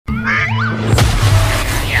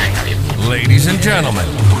Ladies and gentlemen,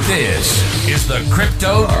 this is the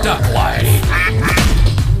Crypto Duck Life.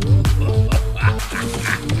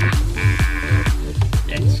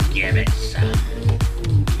 Let's give it some.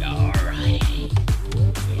 All right.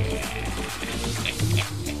 Yeah.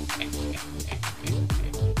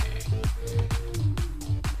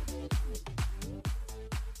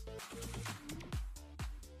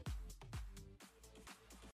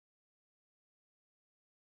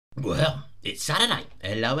 Well, it's Saturday.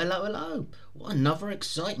 Hello, hello, hello. What another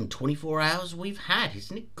exciting 24 hours we've had.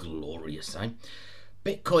 Isn't it glorious, eh?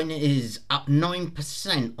 Bitcoin is up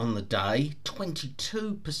 9% on the day,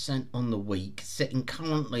 22% on the week, sitting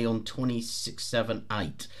currently on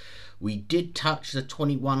 2678. We did touch the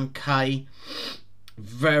 21k.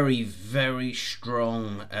 Very, very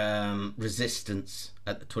strong resistance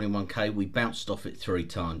at the 21k. We bounced off it 3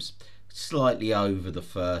 times. Slightly over the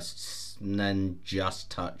first, and then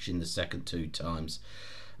just touching the second 2 times.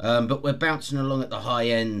 But we're bouncing along at the high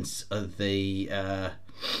ends of the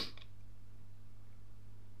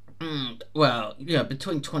well, yeah,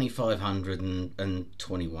 between 2500 and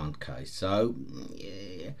 21k. So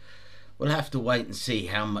yeah, we'll have to wait and see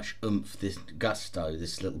how much oomph, this gusto,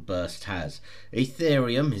 this little burst has.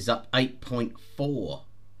 Ethereum is up 8.4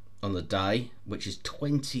 on the day, which is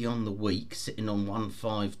 20 on the week, sitting on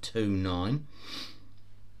 1529.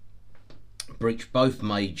 Breached both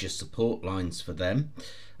major support lines for them.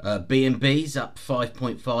 BNB's up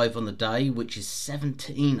 5.5 on the day, which is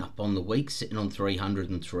 17 up on the week, sitting on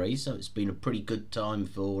 303. So it's been a pretty good time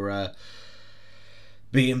for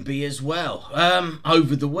BNB as well.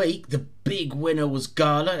 Over the week, the big winner was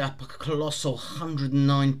Gala, up a colossal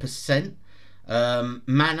 109%.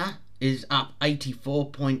 Mana is up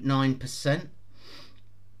 84.9%.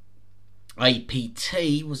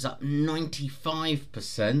 APT was up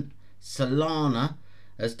 95%. Solana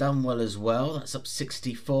has done well as well. That's up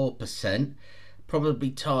 64%. Probably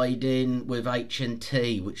tied in with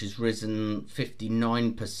HNT, which has risen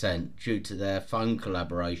 59% due to their phone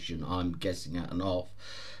collaboration, I'm guessing at and off.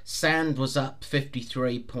 Sand was up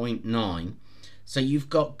 53.9%. So you've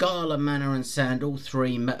got Gala, Mana and Sand, all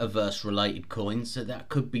 3 metaverse related coins, so that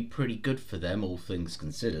could be pretty good for them, all things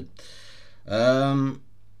considered. Yeah,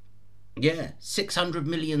 600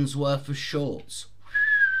 million's worth of shorts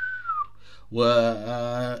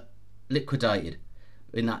were liquidated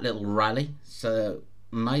in that little rally. So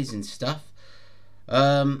amazing stuff.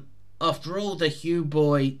 After all the Hugh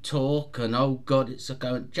Boy talk and oh god it's a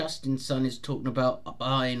going, Justin Sun is talking about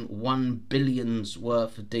buying 1 billion's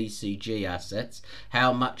worth of DCG assets.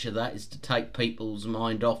 How much of that is to take people's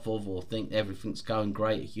mind off of or think everything's going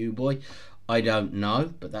great at Hugh Boy, I don't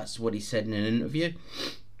know, but that's what he said in an interview.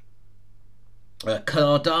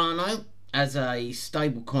 Cardano as a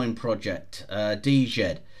stablecoin project,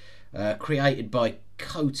 DZ, created by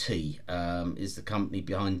Coty, is the company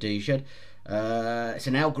behind DZ. It's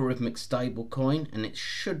an algorithmic stablecoin and it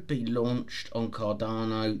should be launched on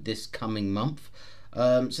Cardano this coming month.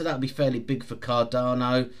 So that'll be fairly big for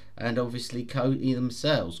Cardano and obviously Coty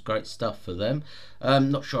themselves. Great stuff for them.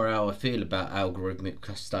 Not sure how I feel about algorithmic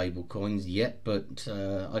stablecoins yet, but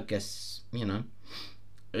I guess, you know,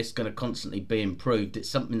 it's going to constantly be improved. It's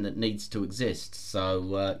something that needs to exist.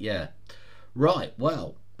 So yeah, right.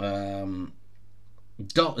 Well,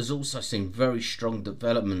 DOT has also seen very strong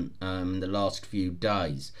development in the last few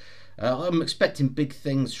days. I'm expecting big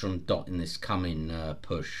things from DOT in this coming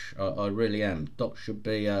push. I really am. DOT should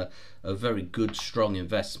be a very good, strong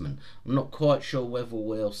investment. I'm not quite sure whether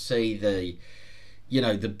we'll see the, you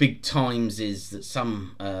know, the big times is that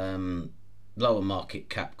some lower market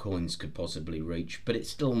cap coins could possibly reach, but it's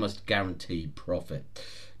still almost guaranteed profit.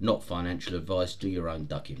 Not financial advice. Do your own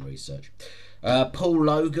ducking research. Paul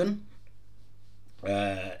Logan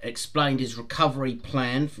explained his recovery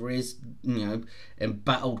plan for his, you know,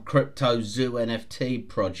 embattled crypto zoo NFT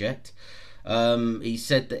project. He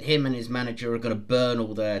said that him and his manager are going to burn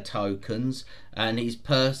all their tokens, and he's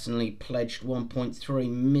personally pledged $1.3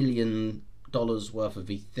 million worth of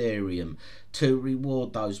Ethereum to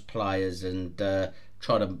reward those players and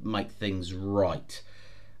try to make things right.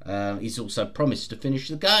 He's also promised to finish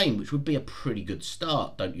the game, which would be a pretty good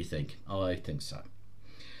start, don't you think? I think so.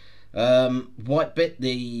 Whitebit,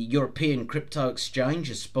 the European crypto exchange,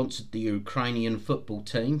 has sponsored the Ukrainian football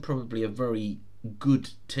team. Probably a very good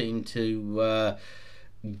team to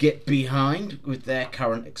get behind with their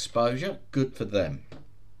current exposure. Good for them.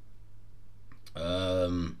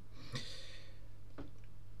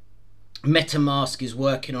 MetaMask is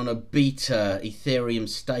working on a beta Ethereum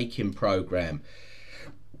staking program.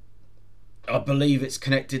 I believe it's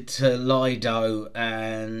connected to Lido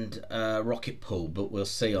and Rocket Pool, but we'll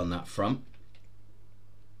see on that front.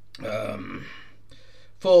 Um,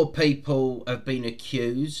 4 people have been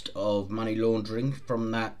accused of money laundering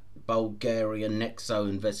from that Bulgarian Nexo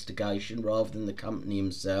investigation rather than the company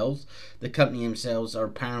themselves. The company themselves are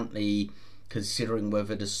apparently considering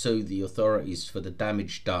whether to sue the authorities for the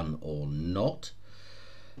damage done or not.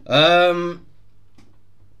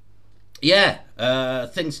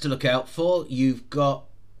 Things to look out for. You've got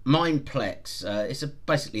Mindplex. It's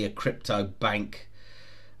basically a crypto bank.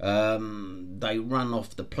 They run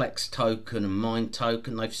off the Plex token and Mind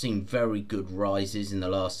token. They've seen very good rises in the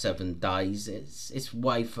last 7 days. It's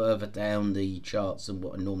way further down the charts than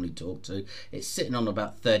what I normally talk to. It's sitting on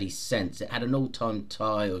about 30 cents. It had an all-time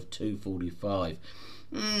high of 2.45.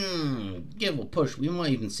 Give or push, we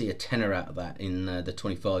might even see a tenner out of that in the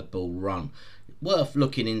 25 bull run. Worth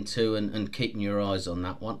looking into and keeping your eyes on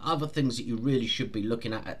that one. Other things that you really should be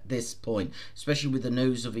looking at this point, especially with the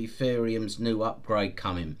news of Ethereum's new upgrade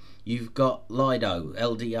coming. You've got Lido,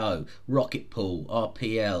 LDO, Rocket Pool,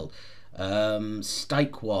 RPL,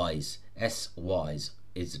 Stakewise, S-Wise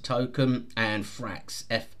is the token, and Frax,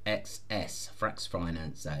 FXS, Frax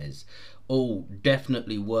Finance that is. All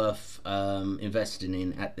definitely worth investing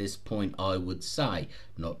in at this point, I would say.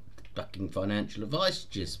 Not ducking financial advice,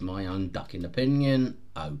 just my own ducking opinion.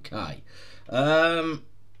 Okay.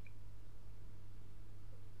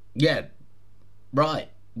 Right.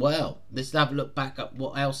 Well, let's have a look back at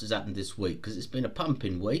what else has happened this week, because it's been a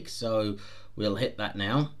pumping week, so we'll hit that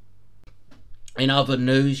now. In other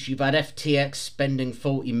news, you've had FTX spending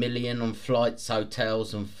 40 million on flights,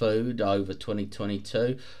 hotels and food over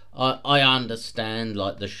 2022. I understand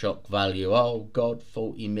like the shock value. Oh God,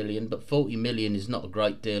 40 million, but 40 million is not a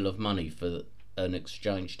great deal of money for an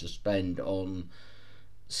exchange to spend on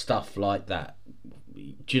stuff like that.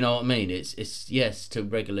 Do you know what I mean? It's yes, to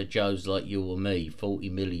regular Joes like you or me, 40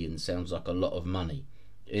 million sounds like a lot of money.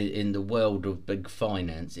 In the world of big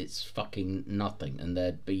finance, it's fucking nothing, and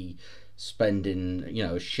they'd be spending,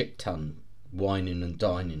 a shit ton whining and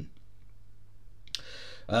dining.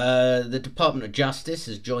 The Department of Justice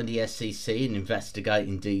has joined the SEC in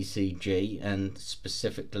investigating DCG and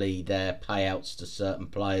specifically their payouts to certain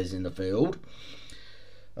players in the field.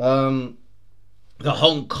 The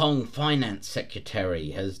Hong Kong Finance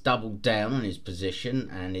Secretary has doubled down on his position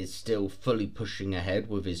and is still fully pushing ahead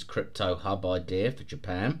with his crypto hub idea for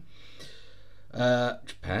Japan. For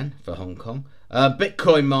Hong Kong.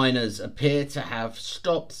 Bitcoin miners appear to have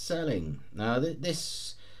stopped selling. Now,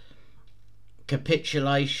 this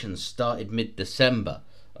capitulation started mid-December.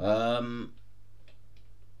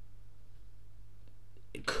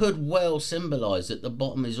 It could well symbolise that the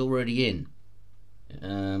bottom is already in,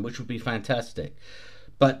 which would be fantastic.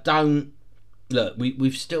 But don't look.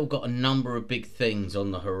 We've still got a number of big things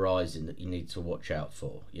on the horizon that you need to watch out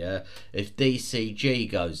for. Yeah, if DCG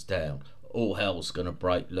goes down, all hell's going to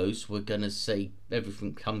break loose. We're going to see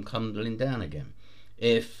everything come tumbling down again.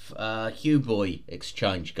 If Huboy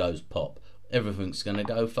exchange goes pop, everything's going to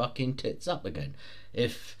go fucking tits up again.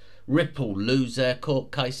 If Ripple lose their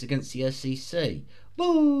court case against the SEC,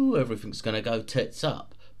 woo, everything's going to go tits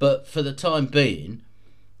up. But for the time being,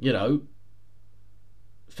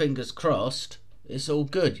 fingers crossed, it's all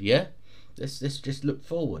good, yeah? Let's just look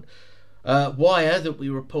forward. Wire, that we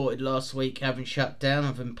reported last week having shut down,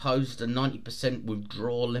 have imposed a 90%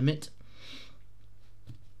 withdrawal limit.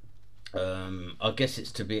 I guess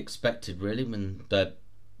it's to be expected, really, when they're,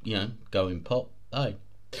 going pop. Hey.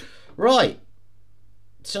 Right.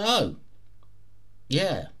 So,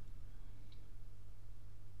 yeah.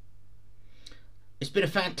 It's been a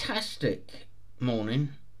fantastic morning.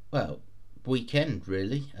 Well, weekend,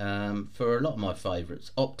 really, for a lot of my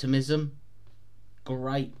favourites. Optimism,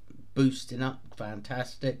 great. Boosting up,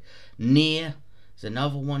 fantastic. Near is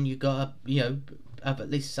another one you got to, have at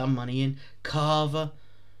least some money in. Carver,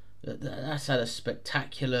 that's had a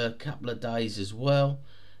spectacular couple of days as well.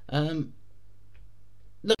 Look,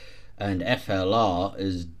 and FLR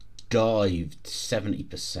has dived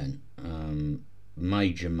 70%.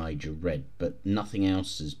 Major red, but nothing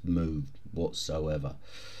else has moved whatsoever.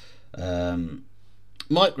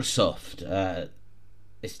 Microsoft.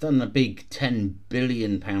 It's done a big £10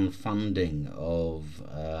 billion funding of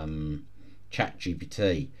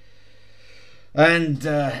ChatGPT. And,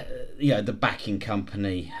 the backing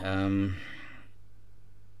company.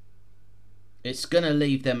 It's going to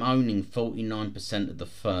leave them owning 49% of the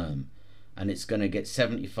firm. And it's going to get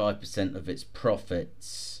 75% of its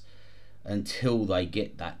profits until they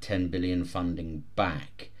get that 10 billion funding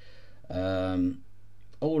back.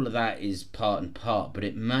 All of that is part and part, but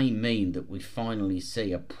it may mean that we finally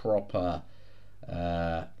see a proper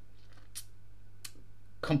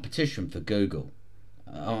competition for Google.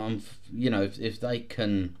 If they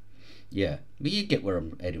can Yeah, but you get where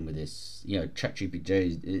I'm heading with this. You know,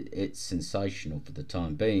 ChatGPT, it's sensational for the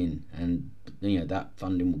time being, and you know that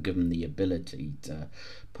funding will give them the ability to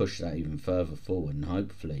push that even further forward, and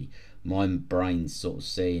hopefully, my brain's sort of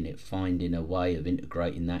seeing it, finding a way of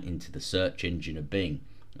integrating that into the search engine of Bing,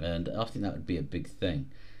 and I think that would be a big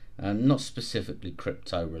thing. Not specifically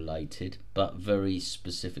crypto related, but very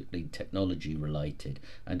specifically technology related,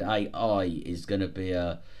 and AI is going to be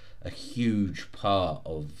a huge part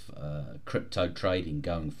of crypto trading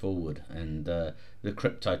going forward, and the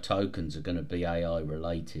crypto tokens are going to be AI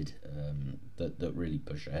related, that really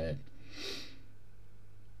push ahead.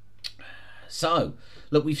 So,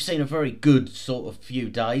 look, we've seen a very good sort of few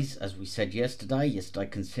days, as we said yesterday. Yesterday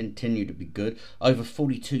can continue to be good. Over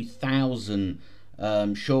 42,000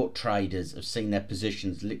 short traders have seen their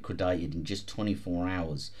positions liquidated in just 24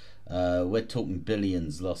 hours. We're talking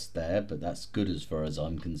billions lost there, but that's good as far as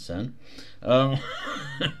I'm concerned. Um,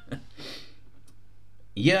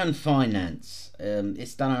 Yearn Finance,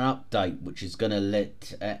 it's done an update which is going to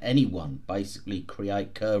let anyone basically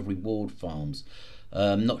create curve reward farms.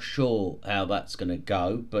 Not sure how that's going to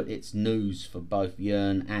go, but it's news for both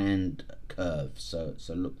Yearn and Curve, so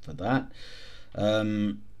look for that.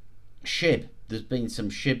 SHIB, there's been some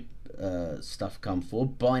SHIB stuff come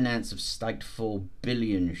forward. Binance have staked 4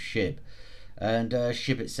 billion SHIB, and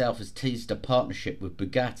SHIB itself has teased a partnership with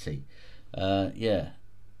Bugatti. Yeah,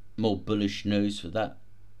 more bullish news for that.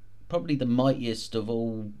 Probably the mightiest of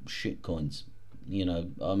all shitcoins. You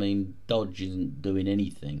know, I mean, Dodge isn't doing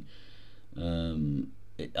anything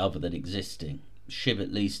other than existing. SHIB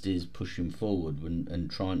at least is pushing forward and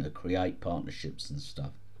trying to create partnerships and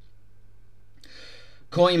stuff.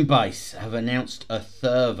 Coinbase have announced a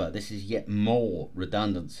further, this is yet more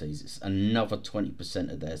redundancies. It's another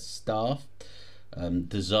 20% of their staff.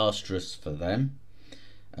 Disastrous for them.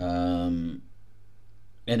 In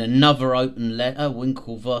another open letter,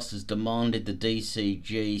 Winklevoss has demanded the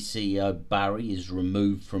DCG CEO Barry is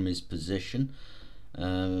removed from his position.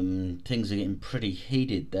 Things are getting pretty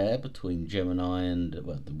heated there between Gemini and the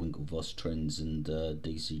Winklevoss trends and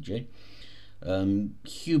DCG.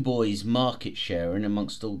 Boy's market share, and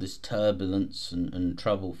amongst all this turbulence and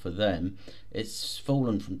trouble for them, it's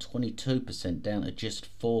fallen from 22% down to just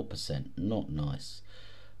 4%. Not nice.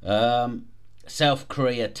 South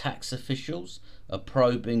Korea tax officials are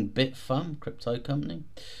probing Bitfum, crypto company.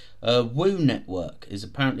 Woo Network is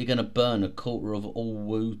apparently going to burn a quarter of all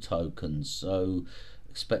Woo tokens, so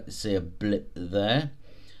expect to see a blip there.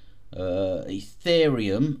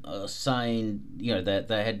 Ethereum are saying, you know,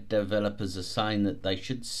 their head developers are saying that they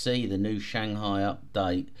should see the new Shanghai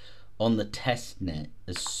update on the test net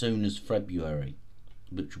as soon as February,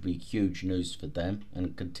 which will be huge news for them,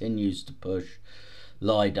 and continues to push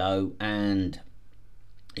Lido and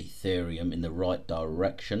Ethereum in the right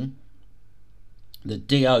direction. The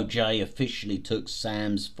DOJ officially took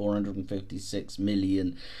Sam's 456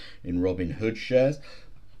 million in Robinhood shares.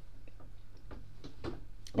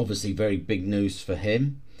 Obviously very big news for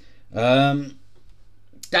him.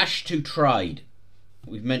 Dash to Trade,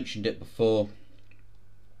 we've mentioned it before.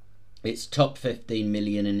 It's top 15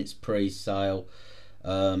 million in its pre-sale.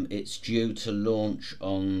 It's due to launch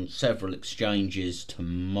on several exchanges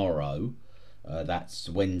tomorrow. That's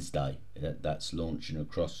Wednesday. That's launching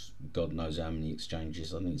across God knows how many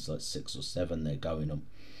exchanges. I think it's like 6 or 7 they're going on.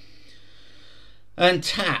 And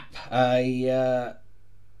Tap, a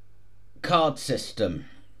card system.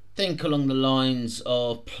 Think along the lines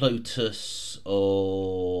of Plutus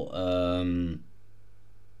or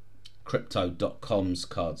Crypto.com's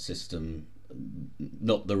card system.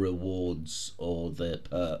 Not the rewards or the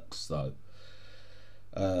perks though.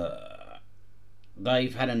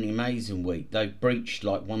 They've had an amazing week. They've breached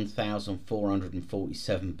like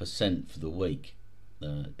 1,447% for the week.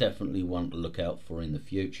 Definitely one to look out for in the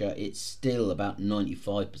future. It's still about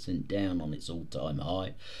 95% down on its all-time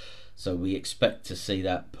high, so we expect to see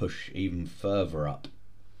that push even further up.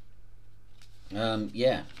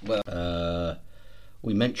 Yeah, well,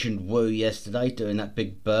 we mentioned Woo yesterday doing that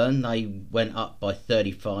big burn. They went up by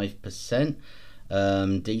 35%.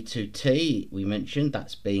 D2T, we mentioned,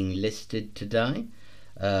 that's being listed today.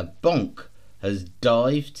 Bonk has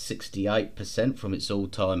dived 68% from its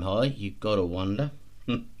all-time high. You've got to wonder.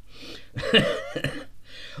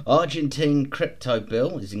 Argentine crypto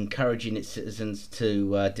bill is encouraging its citizens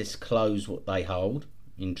to disclose what they hold.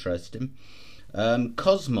 Interesting.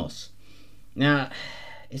 Cosmos. Now,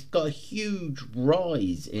 it's got a huge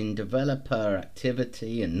rise in developer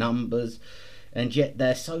activity and numbers, and yet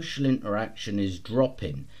their social interaction is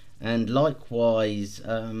dropping, and likewise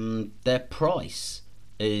their price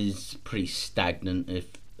is pretty stagnant,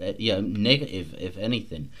 if negative, if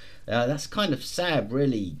anything. That's kind of sad,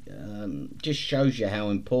 really. Just shows you how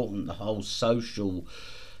important the whole social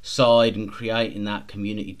side and creating that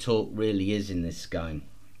community talk really is in this game.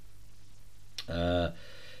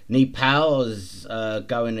 Nepal's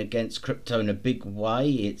going against crypto in a big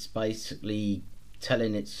way. It's basically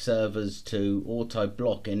telling its servers to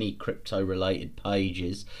auto-block any crypto-related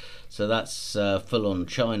pages. So that's full-on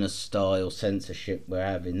China-style censorship we're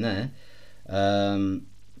having there.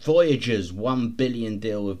 Voyager's $1 billion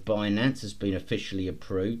deal with Binance has been officially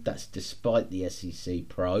approved. That's despite the SEC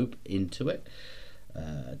probe into it.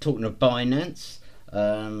 Talking of Binance,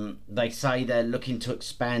 they say they're looking to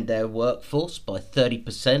expand their workforce by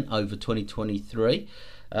 30% over 2023.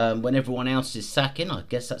 When everyone else is sacking, I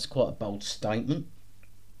guess that's quite a bold statement.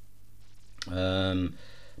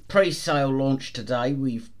 Pre-sale launch today.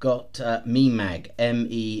 We've got MEMAG,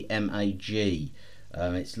 MEMAG.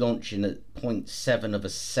 It's launching at 0.7 of a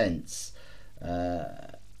cents.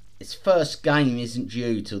 Its first game isn't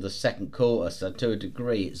due till the second quarter, so to a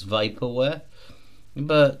degree it's vaporware,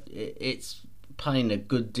 but it's paying a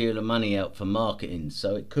good deal of money out for marketing,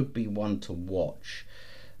 so it could be one to watch.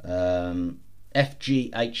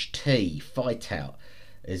 FGHT, Fight Out,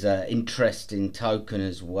 is an interesting token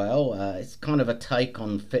as well. It's kind of a take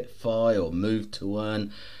on FitFi or Move to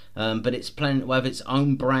Earn, but it's planning to have its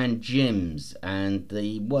own brand gyms, and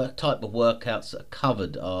the type of workouts that are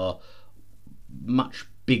covered are much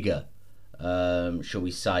bigger, shall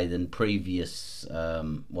we say, than previous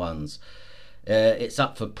ones. It's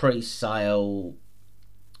up for pre-sale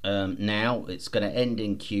now. It's going to end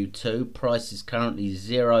in Q2. Price is currently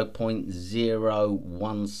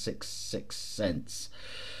 0.0166 cents.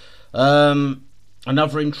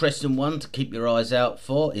 Another interesting one to keep your eyes out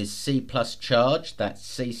for is C+ Charge.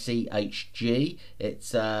 That's CCHG.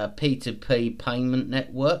 It's a P2P payment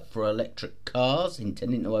network for electric cars,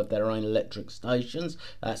 intending to have their own electric stations.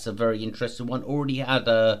 That's a very interesting one. Already had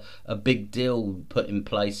a big deal put in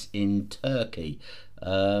place in Turkey.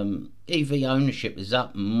 EV ownership is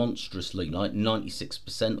up monstrously, like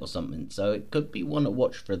 96% or something. So it could be one to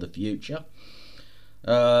watch for the future.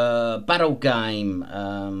 Battle game.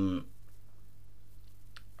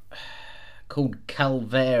 Called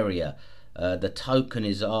Calvaria. The token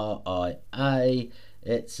is RIA.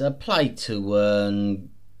 It's a play to earn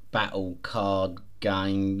battle card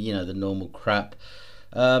game, you know, the normal crap.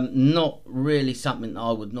 Not really something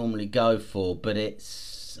I would normally go for, but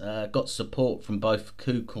it's got support from both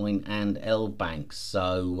KuCoin and LBank,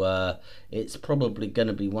 so it's probably going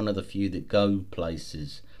to be one of the few that go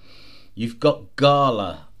places. You've got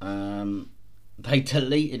Gala. They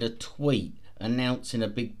deleted a tweet announcing a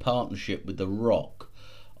big partnership with The Rock.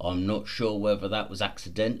 I'm not sure whether that was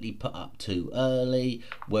accidentally put up too early,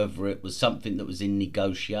 whether it was something that was in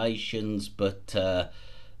negotiations, but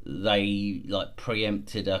they like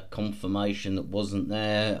preempted a confirmation that wasn't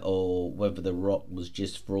there, or whether The Rock was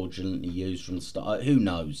just fraudulently used from the start. Who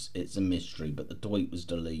knows? It's a mystery, but the tweet was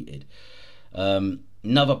deleted.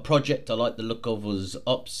 Another project I like the look of was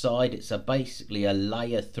Upside. It's basically a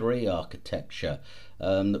layer 3 architecture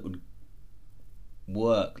that would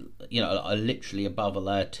work, you know, literally above a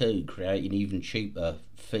layer 2, creating even cheaper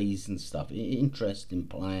fees and stuff. Interesting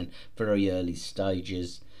plan, very early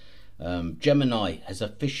stages. Gemini has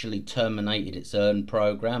officially terminated its earn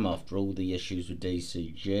program after all the issues with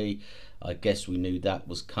DCG. I guess we knew that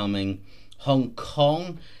was coming. Hong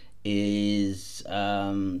Kong is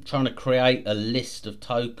trying to create a list of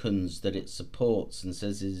tokens that it supports and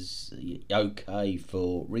says is okay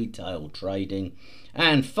for retail trading.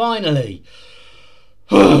 And finally,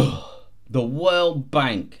 the World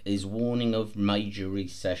Bank is warning of major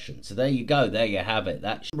recession. So there you go, there you have it.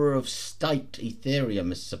 That number of staked Ethereum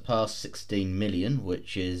has surpassed 16 million,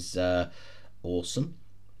 which is awesome.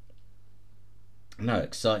 No,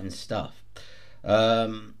 exciting stuff.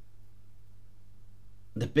 The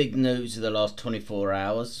big news of the last 24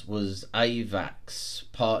 hours was AVAX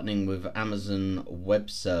partnering with Amazon Web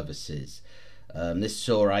Services. This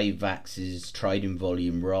saw AVAX's trading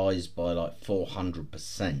volume rise by like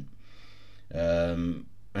 400%, and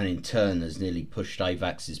in turn has nearly pushed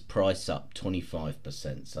AVAX's price up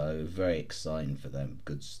 25%, so very exciting for them.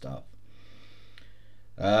 Good stuff.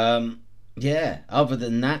 Yeah, other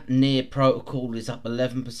than that, Near Protocol is up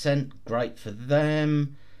 11%, great for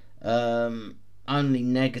them. Only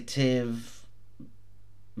negative,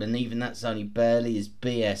 and even that's only barely, is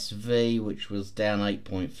BSV, which was down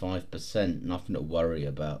 8.5%. Nothing to worry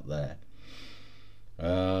about there.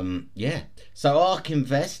 Yeah, so ARK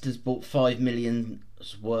Invest has bought 5 million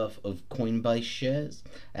worth of Coinbase shares.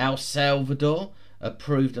 El Salvador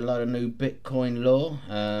approved a load of new Bitcoin law.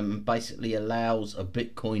 Basically allows a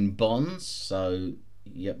Bitcoin bonds. So,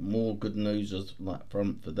 yep, more good news on that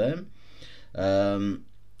front for them.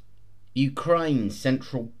 Ukraine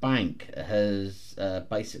central bank has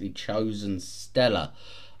basically chosen Stellar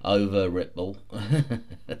over Ripple,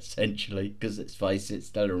 essentially, because let's face it,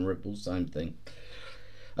 Stellar and Ripple, same thing.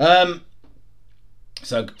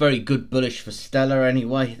 So very good bullish for Stellar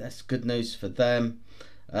anyway. That's good news for them.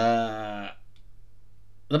 The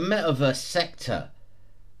metaverse sector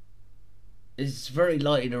is very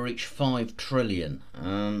likely to reach 5 trillion.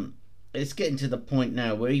 It's getting to the point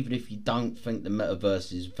now where even if you don't think the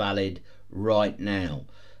metaverse is valid right now,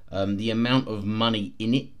 the amount of money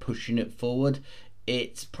in it pushing it forward,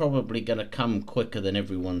 it's probably going to come quicker than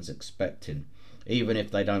everyone's expecting, even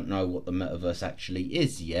if they don't know what the metaverse actually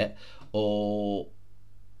is yet, or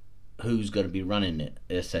who's going to be running it,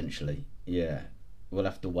 essentially. Yeah, we'll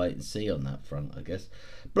have to wait and see on that front, I guess.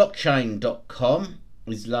 Blockchain.com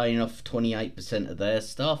is laying off 28% of their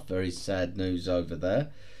staff. Very sad news over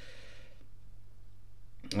there.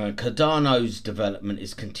 Cardano's development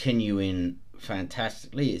is continuing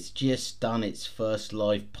fantastically. It's just done its first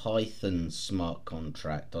live Python smart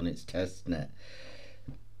contract on its testnet.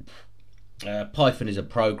 Python is a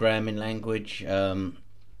programming language.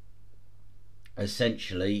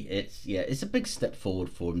 Essentially, it's a big step forward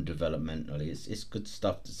for them developmentally. It's good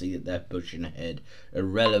stuff to see that they're pushing ahead,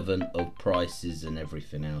 irrelevant of prices and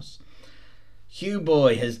everything else.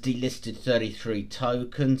 Huboy has delisted 33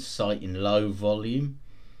 tokens, citing low volume.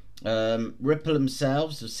 Ripple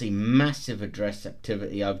themselves have seen massive address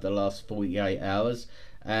activity over the last 48 hours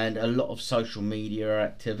and a lot of social media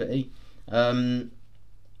activity.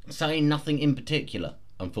 Saying nothing in particular,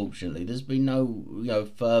 unfortunately. There's been no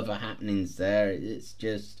further happenings there. It's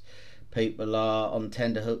just people are on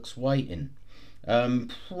tenterhooks waiting.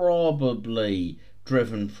 Probably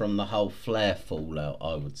driven from the whole Flare fallout,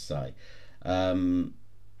 I would say.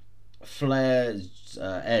 Flare's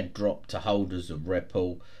airdrop to holders of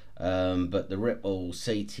Ripple, but the Ripple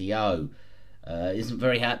CTO isn't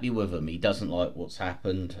very happy with them. He doesn't like what's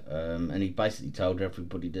happened, and he basically told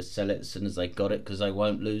everybody to sell it as soon as they got it because they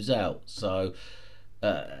won't lose out. So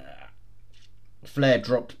Flare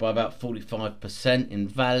dropped by about 45% in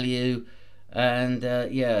value, and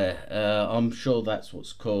I'm sure that's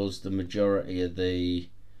what's caused the majority of the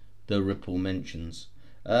Ripple mentions.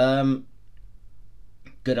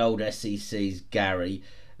 Good old SEC's Gary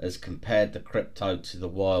has compared the crypto to the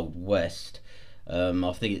Wild West.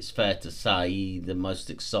 I think it's fair to say the most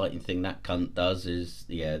exciting thing that cunt does is,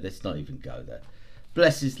 let's not even go there.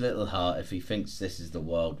 Bless his little heart. If he thinks this is the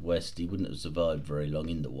Wild West, he wouldn't have survived very long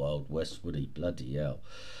in the Wild West, would he? Bloody hell.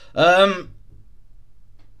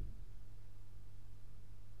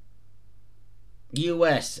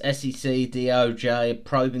 US, SEC, DOJ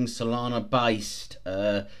probing Solana-based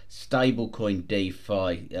stablecoin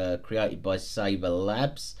DeFi created by Saber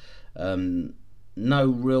Labs. No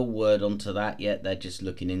real word onto that yet. They're just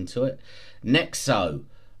looking into it. Nexo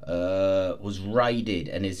was raided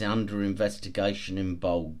and is under investigation in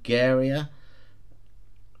Bulgaria.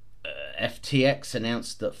 FTX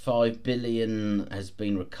announced that 5 billion has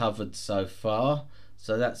been recovered so far.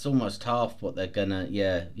 So that's almost half what they're gonna.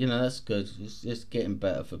 That's good. It's getting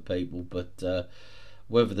better for people, but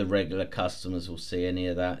whether the regular customers will see any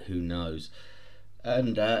of that, who knows?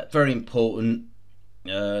 And very important.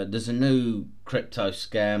 There's a new crypto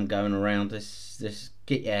scam going around. This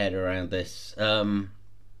get your head around this.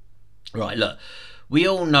 Right, look. We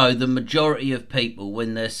all know the majority of people,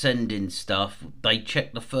 when they're sending stuff, they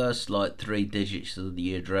check the first 3 digits of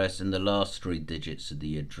the address and the last 3 digits of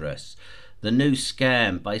the address. The new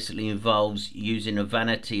scam basically involves using a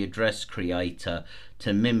vanity address creator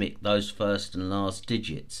to mimic those first and last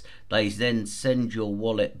digits. They then send your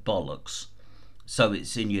wallet bollocks, so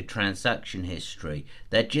it's in your transaction history.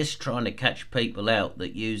 They're just trying to catch people out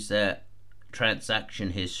that use their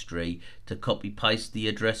transaction history to copy paste the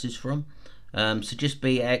addresses from. So just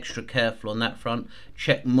be extra careful on that front.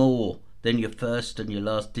 Check more than your first and your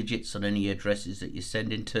last digits on any addresses that you're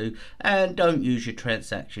sending to, and don't use your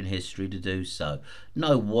transaction history to do so.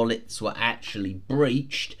 No wallets were actually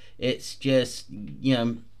breached. It's just,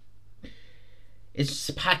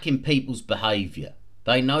 it's hacking people's behaviour.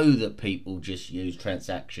 They know that people just use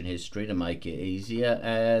transaction history to make it easier,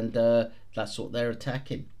 and that's what they're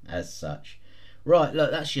attacking as such. Right,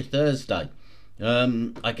 look, that's your Thursday.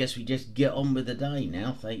 I guess we just get on with the day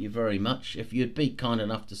now. Thank you very much. If you'd be kind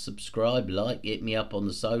enough to subscribe, hit me up on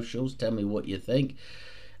the socials, tell me what you think.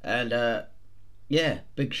 And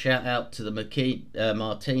big shout out to the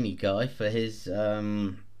Martini guy for his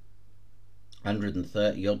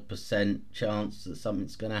 130 odd % chance that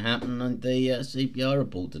something's going to happen on the CPI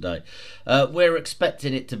report today. We're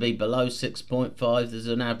expecting it to be below 6.5. There's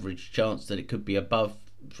an average chance that it could be above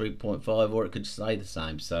 3.5, or it could stay the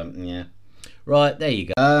same. So yeah, right, there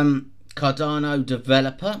you go. Cardano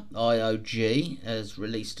developer IOG has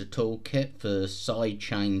released a toolkit for side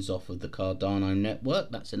chains off of the Cardano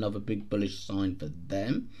network. That's another big bullish sign for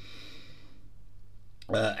them.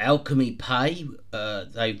 Alchemy Pay,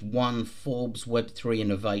 they've won Forbes Web3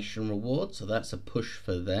 Innovation Award, so that's a push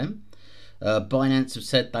for them. Binance have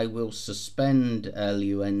said they will suspend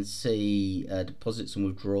LUNC deposits and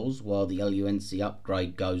withdrawals while the LUNC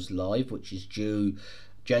upgrade goes live, which is due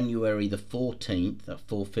January the 14th at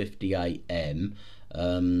 4:50 AM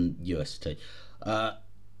UST.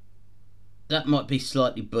 That might be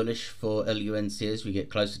slightly bullish for LUNC as we get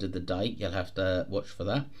closer to the date. You'll have to watch for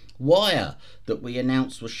that. Wire, that we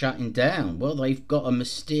announced was shutting down. Well, they've got a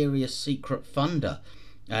mysterious secret funder,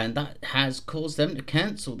 and that has caused them to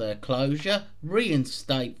cancel their closure,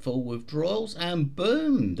 reinstate full withdrawals, and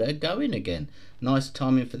boom, they're going again. Nice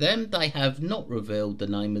timing for them. They have not revealed the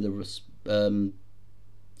name of the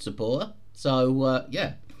supporter, so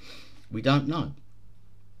yeah, we don't know.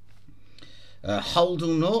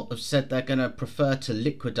 Holdenort have said they're going to prefer to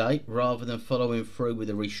liquidate rather than following through with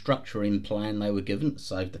a restructuring plan they were given to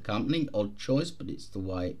save the company. Odd choice, but it's the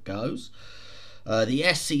way it goes. The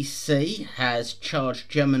SEC has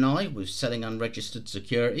charged Gemini with selling unregistered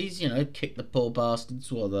securities. You know, kick the poor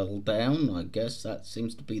bastards while they're down. I guess that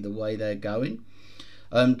seems to be the way they're going.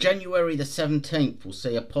 January the 17th, we'll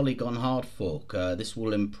see a Polygon hard fork. This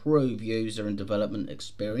will improve user and development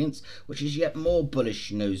experience, which is yet more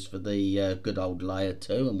bullish news for the good old Layer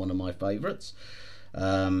 2 and one of my favourites.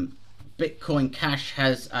 Bitcoin Cash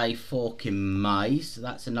has a fork in May, so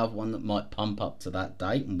that's another one that might pump up to that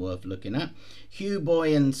date and worth looking at.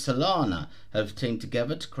 Huboy and Solana have teamed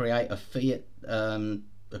together to create a fiat,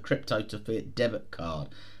 a crypto to fiat debit card.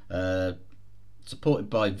 Supported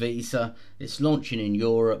by Visa. It's launching in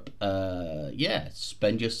Europe. Yeah,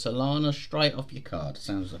 spend your Solana straight off your card.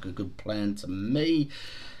 Sounds like a good plan to me.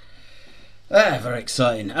 Very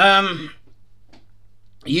exciting.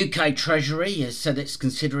 UK Treasury has said it's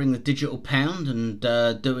considering the digital pound and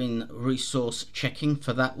doing resource checking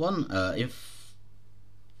for that one. If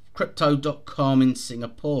Crypto.com in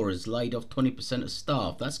Singapore has laid off 20% of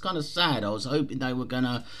staff, that's kind of sad. I was hoping they were going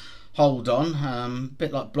to hold on, a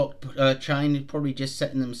bit like blockchain, probably just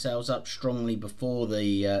setting themselves up strongly before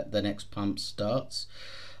the next pump starts.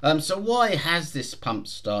 So why has this pump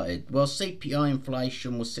started? Well, CPI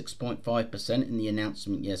inflation was 6.5% in the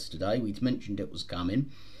announcement yesterday. We'd mentioned it was coming.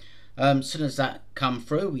 As soon as that come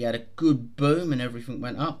through, we had a good boom and everything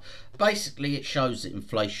went up. Basically, it shows that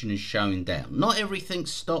inflation is showing down. Not everything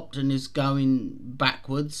stopped and is going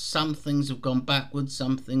backwards. Some things have gone backwards,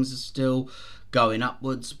 some things are still going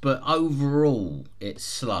upwards, but overall it's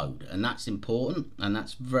slowed, and that's important, and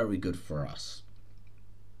that's very good for us.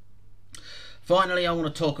 Finally, I want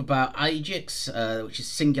to talk about Ajax, which is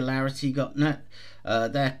Singularity.net.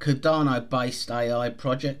 Their Cardano-based AI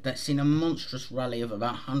project that's seen a monstrous rally of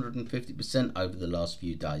about 150% over the last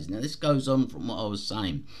few days. Now, this goes on from what I was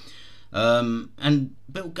saying. And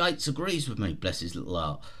Bill Gates agrees with me, bless his little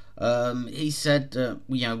heart. He said,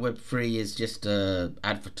 you know, Web3 is just an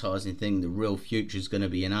advertising thing. The real future is going to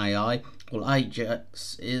be in AI. Well,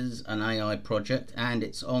 Ajax is an AI project, and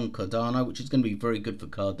it's on Cardano, which is going to be very good for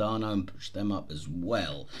Cardano and push them up as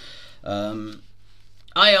well.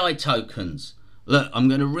 AI tokens. Look, I'm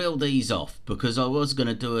going to reel these off because I was going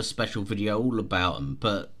to do a special video all about them,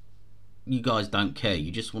 but you guys don't care.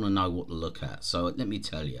 You just want to know what to look at. So let me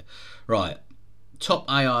tell you. Right. Top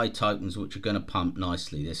AI tokens which are going to pump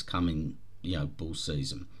nicely this coming, you know, bull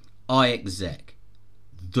season. iExec,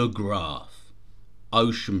 The Graph,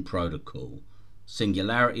 Ocean Protocol,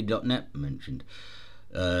 Singularity.net mentioned,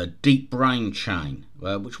 Deep Brain Chain,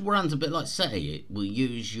 which runs a bit like SETI. It will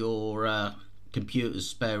use your computer's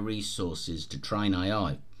spare resources to train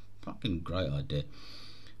AI. Fucking great idea.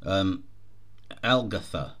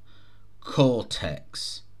 Algotha,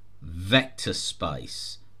 Cortex, Vector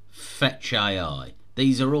Space, Fetch AI.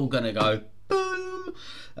 These are all going to go boom,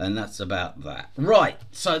 and that's about that. Right,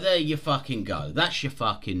 so there you fucking go. That's your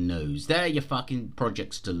fucking news. There are your fucking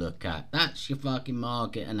projects to look at. That's your fucking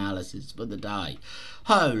market analysis for the day.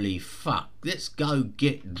 Holy fuck, let's go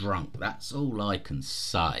get drunk. That's all I can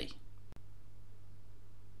say.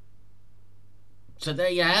 So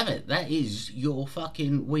there you have it. That is your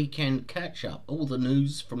fucking weekend catch-up. All the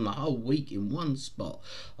news from the whole week in one spot.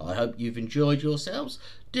 I hope you've enjoyed yourselves.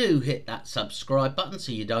 Do hit that subscribe button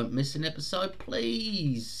so you don't miss an episode.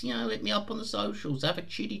 Please, you know, hit me up on the socials. Have a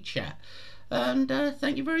chitty chat. And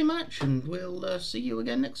thank you very much, and we'll see you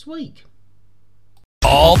again next week.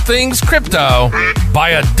 All things crypto by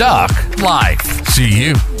a duck life. See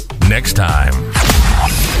you next time.